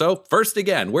first. So first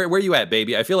again, where are you at,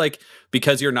 baby? I feel like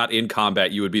because you're not in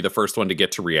combat, you would be the first one to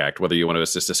get to react, whether you want to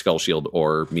assist a Skull Shield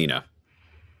or Mina.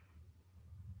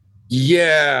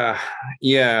 Yeah.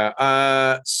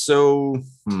 So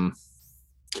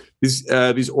these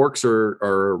orcs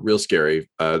are real scary.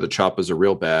 The Choppas are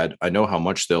real bad. I know how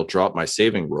much they'll drop my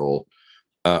saving roll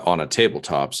on a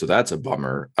tabletop, so that's a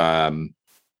bummer. I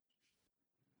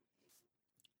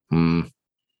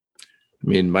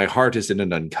mean, my heart is in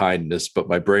an unkindness, but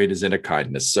my brain is in a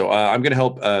kindness. So I'm going to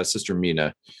help Sister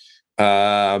Mina.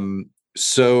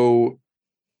 So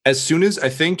as soon as I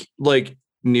think like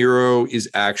Nero is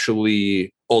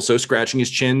actually also scratching his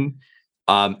chin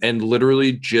and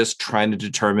literally just trying to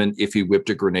determine if he whipped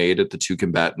a grenade at the 2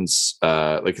 combatants,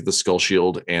 like the Skull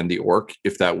Shield and the orc,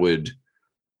 if that would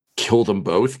kill them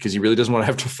both, because he really doesn't want to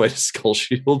have to fight a Skull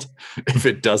Shield if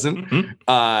it doesn't.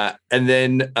 Mm-hmm. And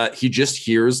then he just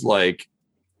hears like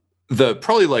the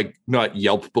probably like not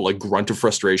yelp, but like grunt of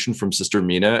frustration from Sister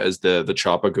Mina as the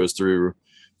Choppa goes through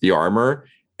the armor,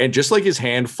 and just like his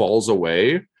hand falls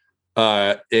away,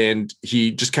 And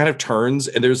he just kind of turns,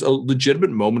 and there's a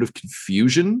legitimate moment of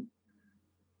confusion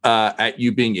at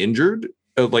you being injured,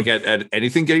 like at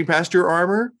anything getting past your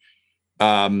armor.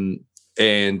 And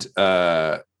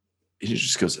he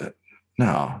just goes,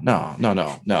 no.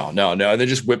 And then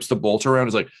just whips the bolt around.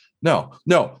 He's like, no,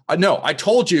 I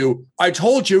told you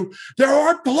there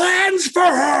are plans for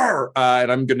her.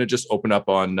 And I'm going to just open up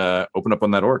on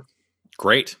that orc.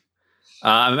 Great.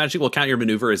 I'm imagining we'll count your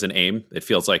maneuver as an aim. It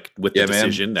feels like with the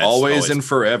decision, that's always and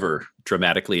forever.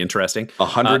 Dramatically interesting.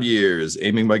 100 years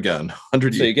aiming my gun.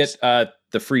 100 years. So you get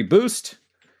the free boost.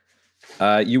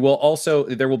 You will also,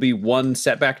 there will be one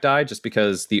setback die just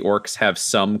because the orcs have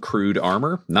some crude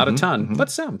armor. Not a ton,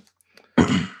 but some.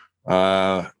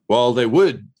 Well, they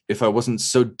would if I wasn't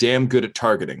so damn good at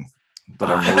targeting. But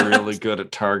I'm really good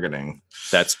at targeting.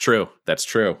 That's true.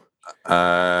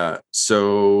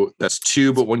 So that's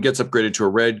 2, but 1 gets upgraded to a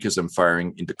red because I'm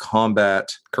firing into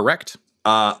combat. Correct.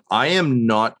 I am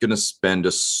not going to spend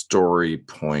a story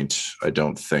point. I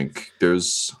don't think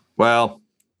what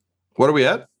are we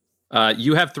at?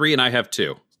 You have 3 and I have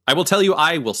 2. I will tell you,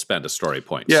 I will spend a story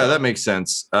point. Yeah, that makes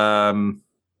sense. No,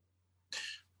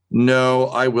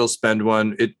 I will spend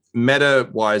 1. Meta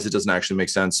wise, it doesn't actually make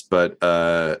sense, but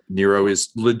Nero is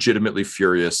legitimately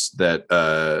furious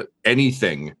that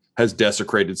anything has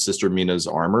desecrated Sister Mina's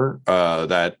armor.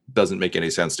 That doesn't make any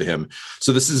sense to him.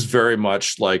 So this is very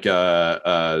much like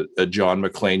a John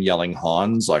McClane yelling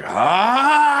Hans, like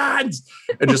Hans,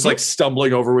 and just like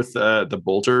stumbling over with the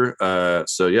bolter.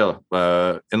 So yeah,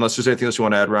 unless there's anything else you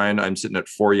want to add, Ryan, I'm sitting at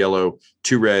 4 yellow,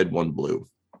 2 red, 1 blue.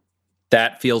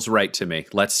 That feels right to me.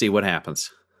 Let's see what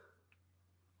happens.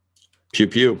 Pew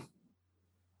pew.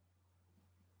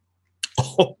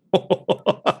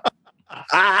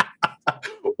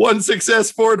 1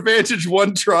 success, 4 advantage,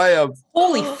 1 triumph.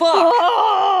 Holy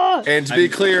fuck. And to be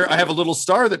clear, I have a little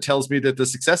star that tells me that the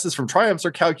successes from triumphs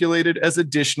are calculated as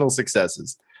additional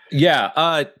successes.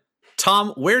 Yeah.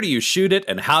 Tom, where do you shoot it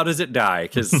and how does it die?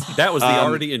 Because that was the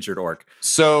already injured orc.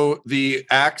 So the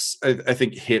axe, I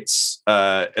think, hits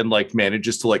and like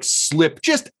manages to like slip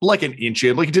just like an inch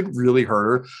in. Like it didn't really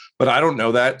hurt her, but I don't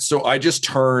know that. So I just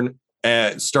turn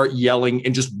and start yelling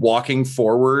and just walking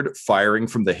forward, firing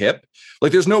from the hip.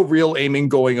 Like there's no real aiming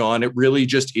going on. It really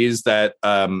just is that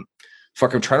I'm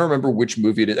trying to remember which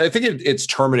movie it is. I think it's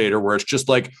Terminator, where it's just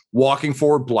like walking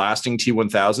forward, blasting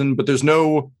T-1000, but there's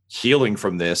no healing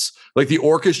from this. Like the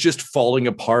orc is just falling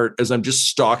apart as I'm just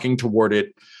stalking toward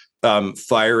it,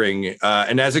 firing.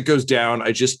 And as it goes down,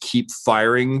 I just keep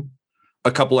firing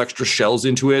a couple extra shells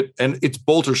into it. And it's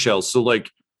bolter shells. So like,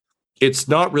 it's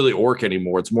not really orc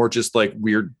anymore. It's more just like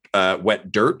weird,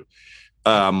 wet dirt.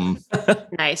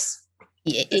 Nice.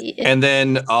 And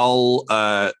then I'll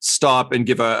stop and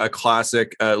give a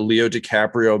classic Leo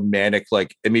DiCaprio manic,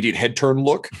 like immediate head turn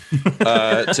look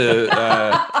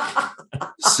to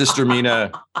Sister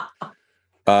Mina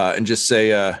and just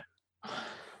say,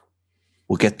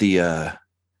 we'll get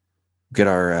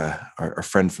our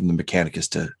friend from the Mechanicus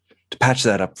to patch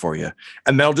that up for you.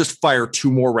 And then I'll just fire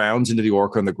 2 more rounds into the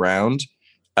orc on the ground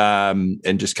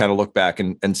and just kind of look back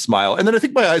and smile. And then I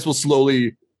think my eyes will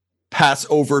slowly pass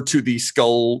over to the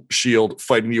skull shield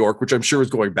fighting the orc, which I'm sure is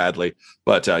going badly.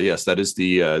 But yes, that is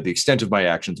the extent of my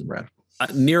actions in round.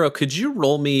 Nero, could you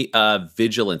roll me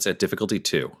vigilance at difficulty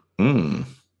 2?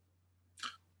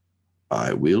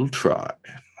 I will try.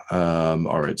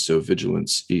 All right, so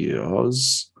vigilance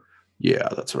is, yeah,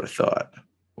 that's what I thought.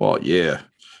 Well, yeah,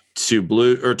 2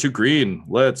 blue or 2 green.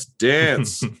 Let's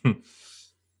dance.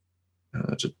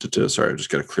 Sorry, I just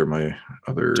got to clear my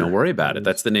other. Don't worry about it.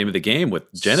 That's the name of the game with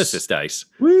Genesis dice.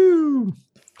 Woo!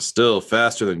 Still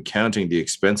faster than counting the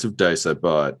expensive dice I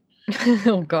bought.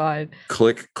 Oh, God.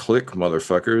 Click,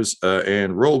 motherfuckers.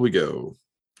 And roll we go.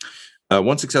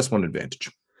 1 success, 1 advantage.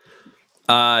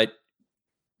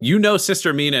 You know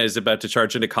Sister Mina is about to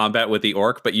charge into combat with the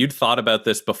orc, but you'd thought about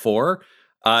this before.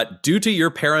 Due to your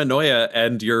paranoia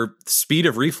and your speed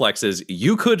of reflexes,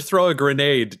 you could throw a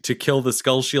grenade to kill the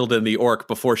skull shield and the orc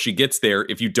before she gets there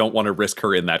if you don't want to risk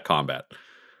her in that combat.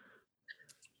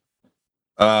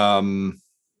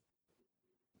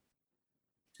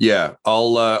 Yeah,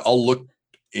 I'll look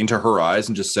into her eyes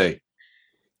and just say,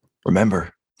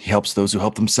 remember, he helps those who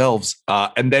help themselves.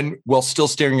 And then while still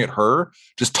staring at her,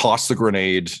 just toss the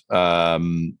grenade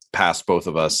past both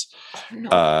of us.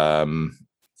 Oh, no.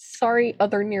 Sorry,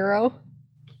 other Nero.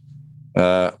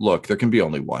 Look, there can be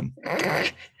only one.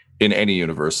 In any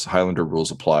universe, Highlander rules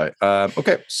apply.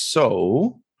 Okay,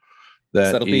 so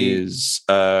That is,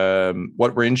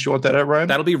 what range do you want that at, Ryan?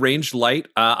 That'll be ranged light.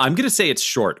 I'm going to say it's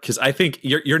short because I think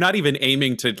you're not even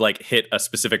aiming to like hit a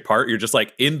specific part. You're just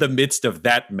like in the midst of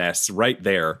that mess right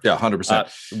there. Yeah,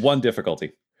 100%. One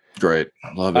difficulty. Great.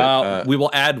 Love it. We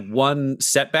will add one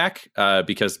setback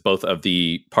because both of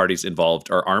the parties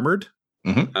involved are armored.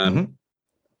 The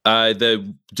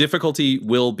difficulty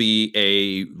will be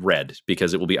a red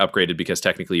because it will be upgraded because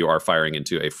technically you are firing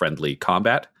into a friendly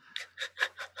combat.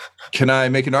 Can I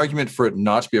make an argument for it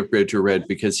not to be upgraded to a red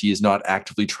because he is not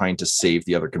actively trying to save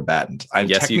the other combatant? I'm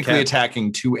technically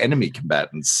attacking two enemy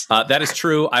combatants. That is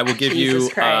true. I will give you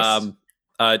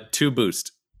 2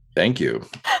 boost. Thank you.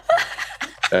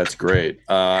 That's great.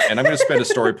 And I'm going to spend a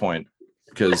story point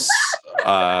because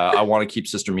I want to keep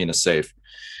Sister Mina safe.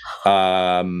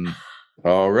 All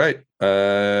right.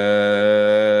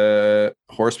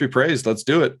 Horse be praised. Let's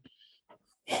do it.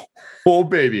 Oh,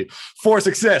 baby. 4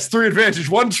 success, 3 advantage,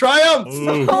 1 triumph.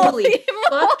 Holy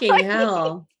fucking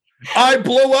hell. I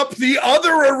blow up the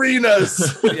other arenas.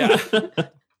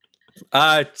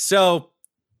 So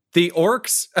the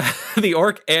orcs, the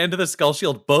orc and the skull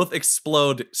shield both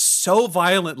explode so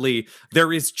violently,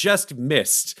 there is just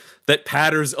mist that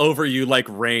patters over you like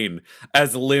rain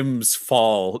as limbs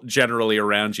fall generally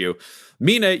around you.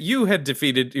 Mina,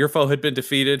 your foe had been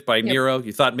defeated by Nero.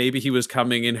 You thought maybe he was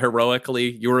coming in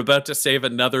heroically. You were about to save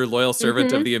another loyal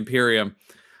servant of the Imperium.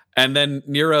 And then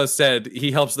Nero said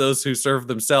he helps those who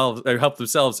help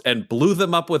themselves and blew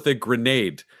them up with a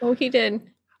grenade. Oh, he did.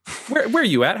 Where are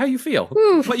you at? How you feel?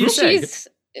 What you say?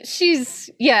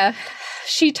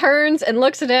 She turns and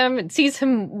looks at him and sees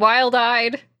him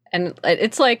wild-eyed. And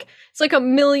it's like a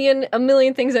million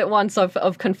things at once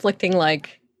of conflicting,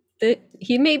 like,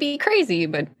 he may be crazy,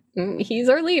 but he's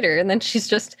our leader. And then she's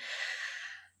just,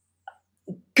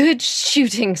 good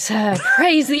shooting, sir.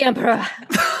 Praise the Emperor.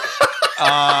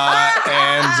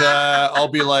 I'll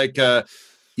be like,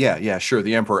 yeah, sure,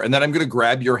 the Emperor. And then I'm going to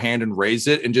grab your hand and raise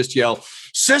it and just yell,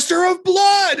 Sister of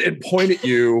Blood, and point at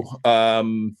you.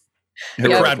 The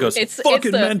crowd goes,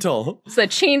 fucking mental. It's a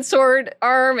chainsword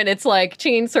arm, and it's like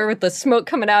chainsword with the smoke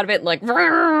coming out of it, like,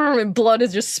 and blood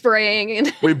is just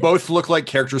spraying. We both look like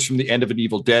characters from the end of an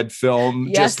Evil Dead film.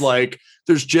 Yes. Just like,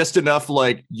 there's just enough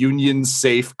like Union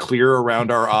safe clear around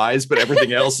our eyes, but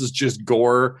everything else is just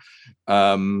gore.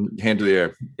 Hand to the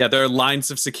air. Yeah, there are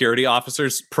lines of security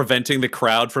officers preventing the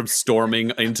crowd from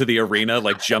storming into the arena,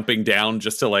 like jumping down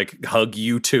just to like hug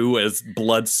you two as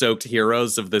blood-soaked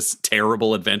heroes of this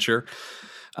terrible adventure.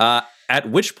 At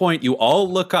which point you all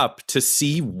look up to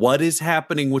see what is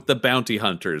happening with the bounty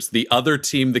hunters, the other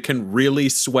team that can really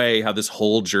sway how this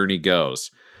whole journey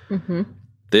goes. Mm-hmm.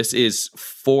 This is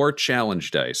 4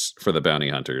 challenge dice for the bounty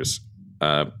hunters.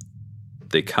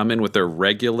 They come in with their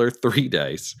regular 3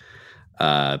 dice.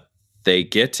 They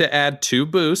get to add 2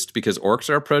 boost because orcs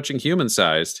are approaching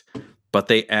human-sized, but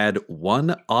they add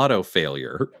 1 auto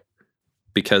failure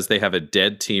because they have a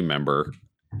dead team member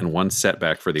and 1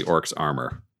 setback for the orcs'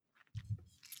 armor.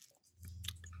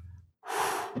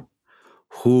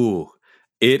 Whew.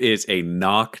 It is a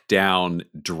knockdown,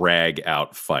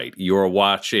 drag-out fight. You're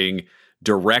watching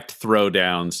direct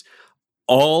throwdowns.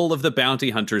 All of the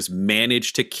bounty hunters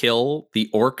manage to kill the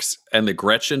orcs and the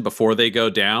Gretchen before they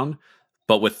go down.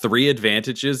 But with 3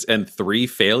 advantages and 3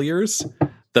 failures,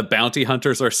 the bounty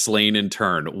hunters are slain in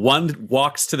turn. One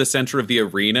walks to the center of the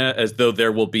arena as though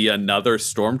there will be another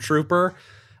stormtrooper,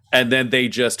 and then they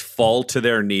just fall to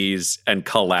their knees and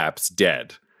collapse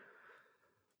dead.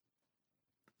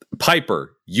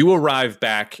 Piper, you arrive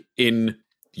back in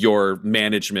your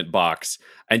management box,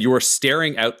 and you are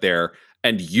staring out there,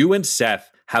 and you and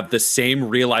Seth have the same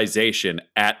realization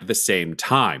at the same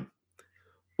time.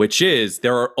 Which is,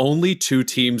 there are only 2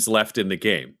 teams left in the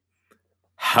game.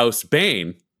 House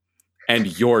Bane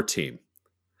and your team.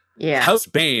 Yeah. House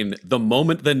Bane, the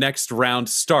moment the next round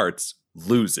starts,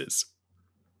 loses.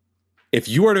 If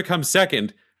you are to come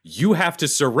second, you have to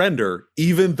surrender,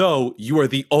 even though you are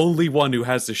the only one who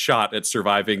has a shot at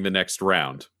surviving the next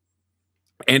round.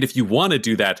 And if you want to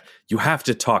do that, you have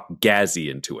to talk Gazzy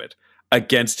into it,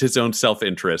 against his own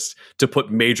self-interest, to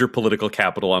put major political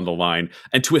capital on the line,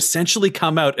 and to essentially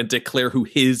come out and declare who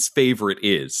his favorite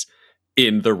is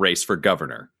in the race for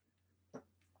governor.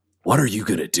 What are you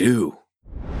gonna do?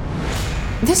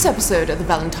 This episode of The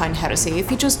Valentine Heresy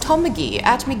features Tom McGee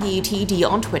at McGeeTD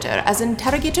on Twitter as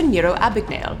Interrogator Nero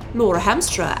Abignale, Laura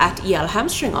Hamstra at EL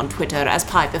Hamstring on Twitter as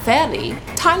Piper Fairley,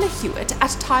 Tyler Hewitt at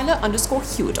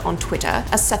Tyler_Hewitt on Twitter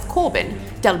as Seth Corbin,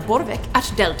 Del Borvik at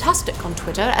Deltastic on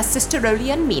Twitter as Sister Rowley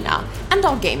and Mina, and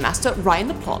our Game Master Ryan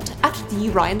LaPlante at The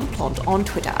Ryan LaPlante on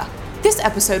Twitter. This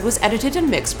episode was edited and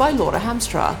mixed by Laura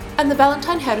Hamstra, and the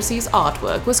Valentine Heresies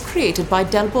artwork was created by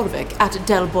Del Borvic at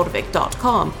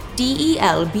delborvic.com,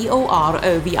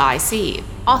 DELBOROVIC.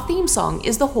 Our theme song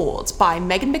is The Hordes by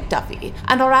Megan McDuffie,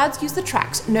 and our ads use the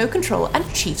tracks No Control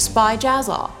and Chiefs by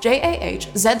Jazzar,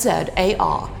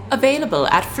 JAHZZAR, available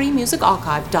at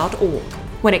freemusicarchive.org.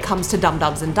 When it comes to Dum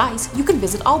Dums and Dice, you can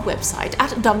visit our website at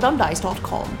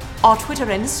dumdumdice.com. Our Twitter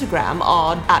and Instagram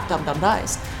are at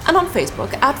dumdumdice, and on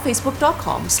Facebook at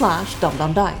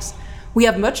facebook.com/dumdumdice. We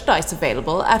have merchandise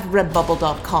available at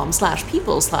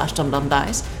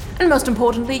redbubble.com/people/dumdumdice, and most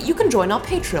importantly, you can join our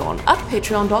Patreon at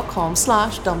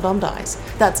patreon.com/dumdumdice.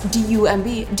 That's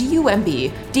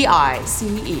DUMBDICE.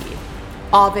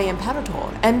 Ave Imperator,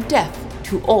 and death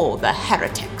to all the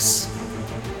heretics.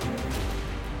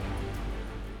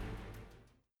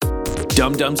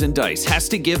 Dum Dums and Dice has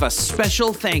to give a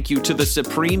special thank you to the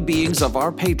supreme beings of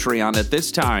our Patreon at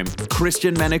this time: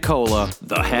 Christian Menicola,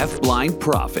 the Half-Blind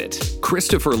Prophet,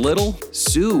 Christopher Little,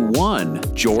 Sue One,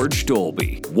 George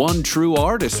Dolby, One True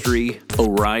Artistry,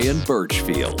 Orion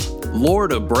Birchfield, Lord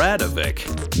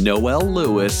Abradovic, Noel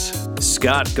Lewis,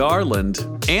 Scott Garland,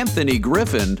 Anthony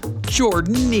Griffin,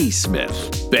 Jordan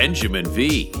Neesmith, Benjamin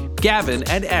V, Gavin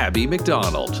and Abby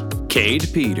McDonald, Cade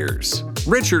Peters,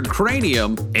 Richard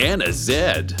Cranium, Anna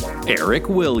Zed, Eric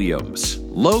Williams,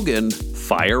 Logan,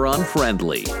 Fire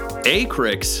Unfriendly,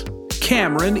 Acrix,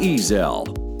 Cameron Ezel,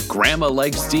 Grandma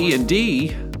Likes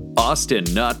D&D, Austin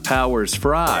Nut Powers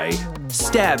Fry,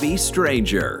 Stabby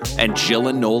Stranger, and Jill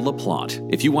and Noel LaPlante.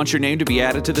 If you want your name to be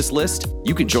added to this list,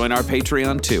 you can join our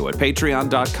Patreon too at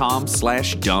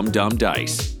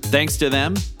patreon.com/dumdumdice. Thanks to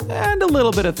them, and a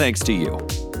little bit of thanks to you.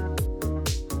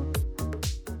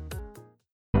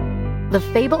 The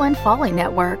Fable and Folly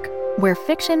Network, where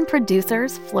fiction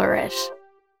producers flourish.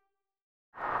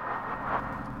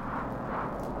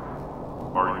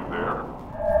 Are you there?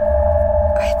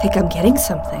 I think I'm getting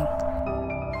something.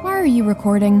 Why are you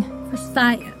recording? For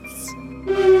science.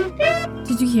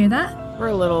 Did you hear that? We're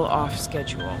a little off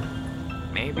schedule.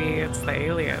 Maybe it's the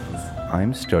aliens.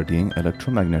 I'm studying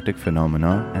electromagnetic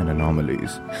phenomena and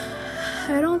anomalies.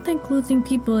 I don't think losing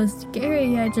people is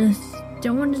scary. I just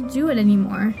don't want to do it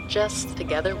anymore. Just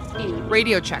together with you.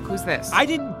 Radio check, who's this? I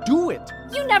didn't do it.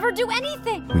 You never do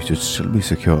anything. We should still be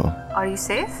secure. Are you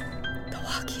safe? The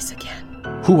walkies again.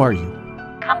 Who are you?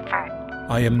 Comfort.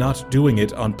 I am not doing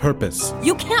it on purpose.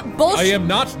 You can't bullshit. I am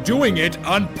not doing it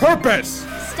on purpose.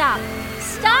 Stop.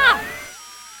 Stop.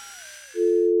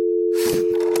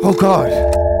 Oh God,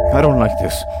 I don't like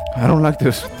this. I don't like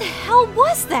this. What the hell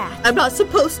was that? I'm not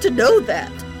supposed to know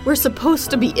that. We're supposed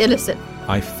to be innocent.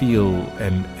 I feel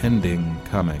an ending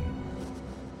coming.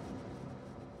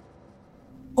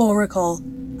 Oracle,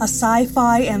 a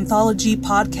sci-fi anthology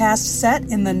podcast set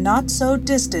in the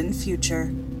not-so-distant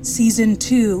future. Season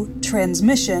 2,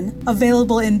 Transmission,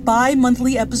 available in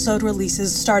bi-monthly episode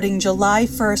releases starting July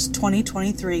 1st,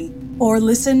 2023. Or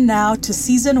listen now to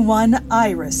Season 1,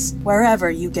 Iris, wherever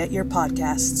you get your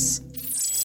podcasts.